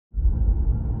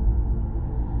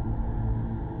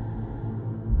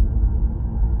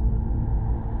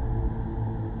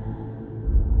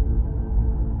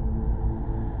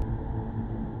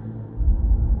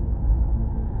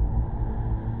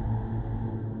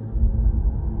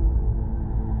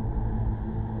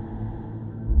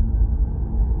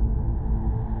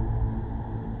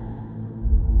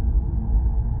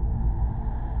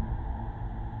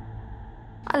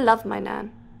loved my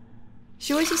Nan.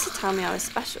 She always used to tell me I was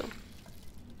special.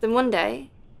 Then one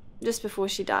day, just before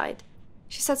she died,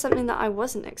 she said something that I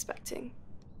wasn't expecting.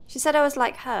 She said I was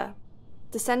like her,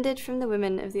 descended from the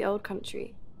women of the old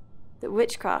country, that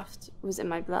witchcraft was in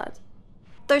my blood.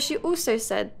 Though she also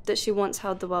said that she once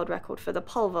held the world record for the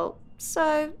pole vault,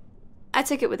 so I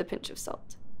took it with a pinch of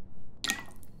salt.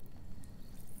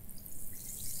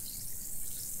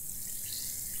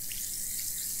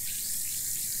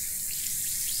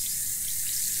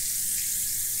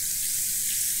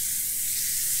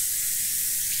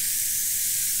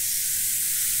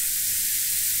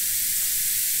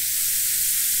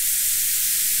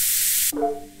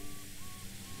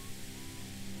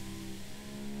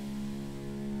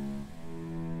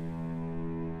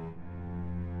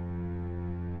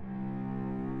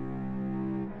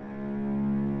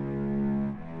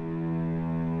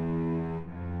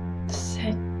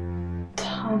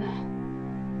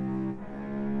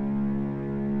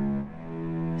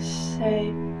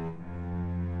 Satana.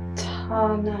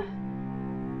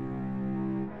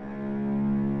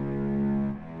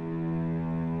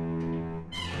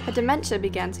 Her dementia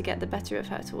began to get the better of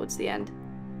her towards the end.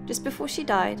 Just before she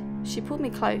died, she pulled me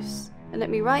close and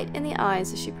looked me right in the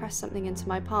eyes as she pressed something into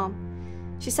my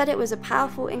palm. She said it was a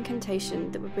powerful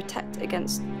incantation that would protect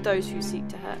against those who seek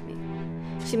to hurt me.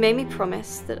 She made me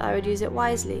promise that I would use it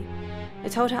wisely. I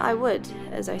told her I would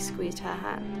as I squeezed her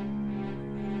hand.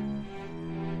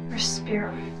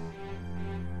 Respira.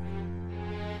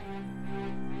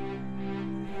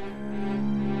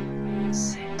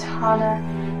 Satana.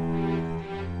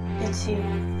 Iti.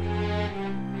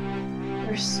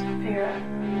 Respira.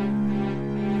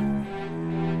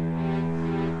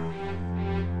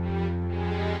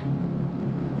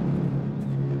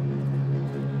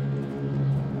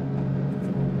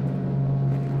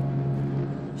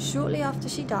 Shortly after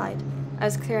she died, I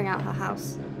was clearing out her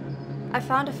house. I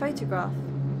found a photograph.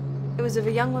 It was of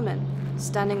a young woman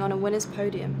standing on a winner's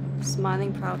podium,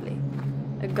 smiling proudly,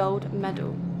 a gold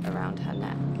medal around her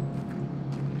neck.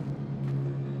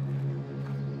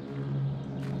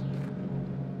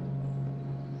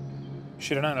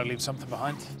 Should have known I'd leave something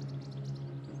behind.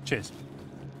 Cheers.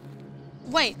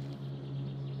 Wait.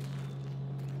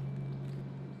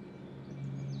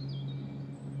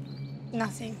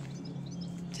 Nothing.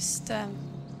 Just,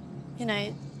 you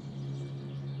know,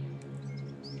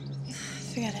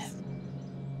 forget it.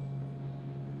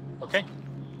 Okay.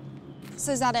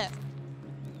 So is that it?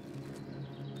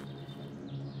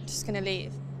 Just gonna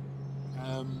leave?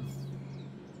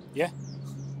 Yeah.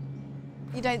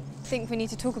 You don't think we need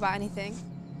to talk about anything?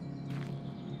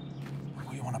 What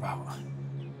are you on about?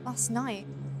 Last night.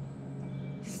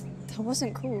 That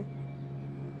wasn't cool.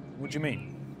 What do you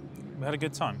mean? We had a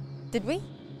good time. Did we?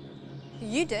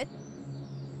 You did.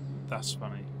 That's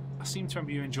funny. I seem to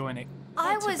remember you enjoying it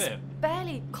I quite a was bit.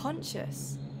 barely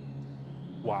conscious.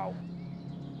 Wow.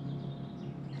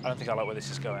 I don't think I like where this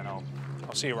is going. I'll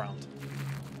see you around.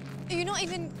 Are you not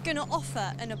even gonna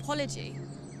offer an apology?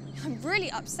 I'm really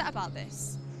upset about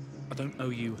this. I don't owe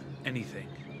you anything.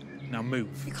 Now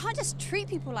move. You can't just treat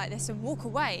people like this and walk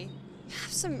away.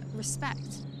 Have some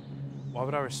respect. Why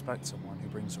would I respect someone who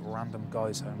brings random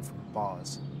guys home from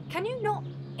bars? Can you not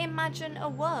imagine a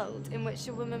world in which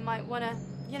a woman might want to,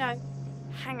 you know,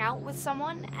 hang out with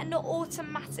someone and not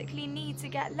automatically need to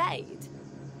get laid?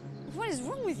 What is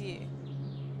wrong with you?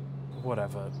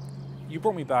 Whatever. You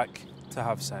brought me back to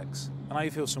have sex, and now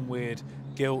you feel some weird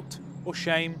guilt or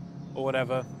shame or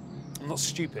whatever. I'm not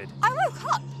stupid. I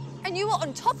woke up and you were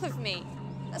on top of me.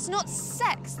 That's not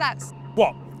sex, that's...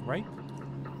 What? Right?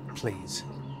 Please.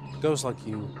 Girls like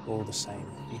you are all the same.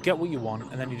 You get what you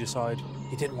want, and then you decide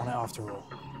you didn't want it after all.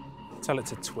 Tell it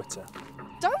to Twitter.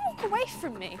 Don't walk away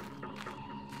from me.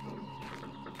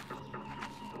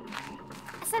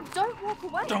 I said don't walk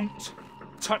away. Don't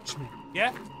touch me,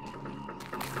 yeah?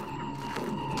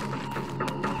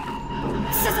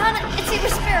 Satana, it's your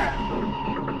spirit.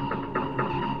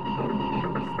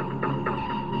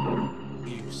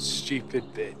 You stupid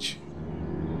bitch.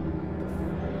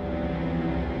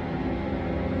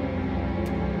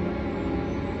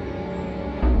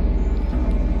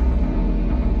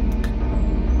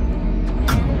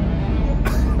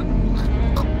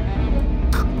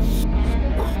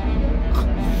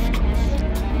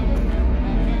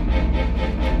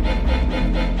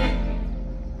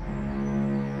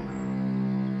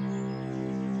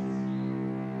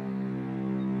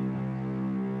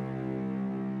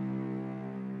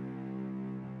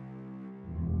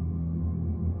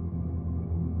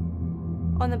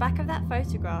 On the back of that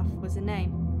photograph was a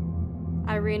name.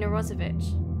 Irina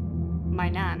Rozovich, my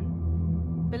Nan.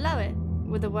 Below it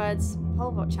with the words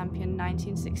pole vault champion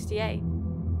 1968.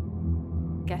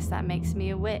 Guess that makes me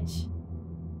a witch.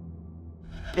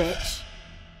 Bitch.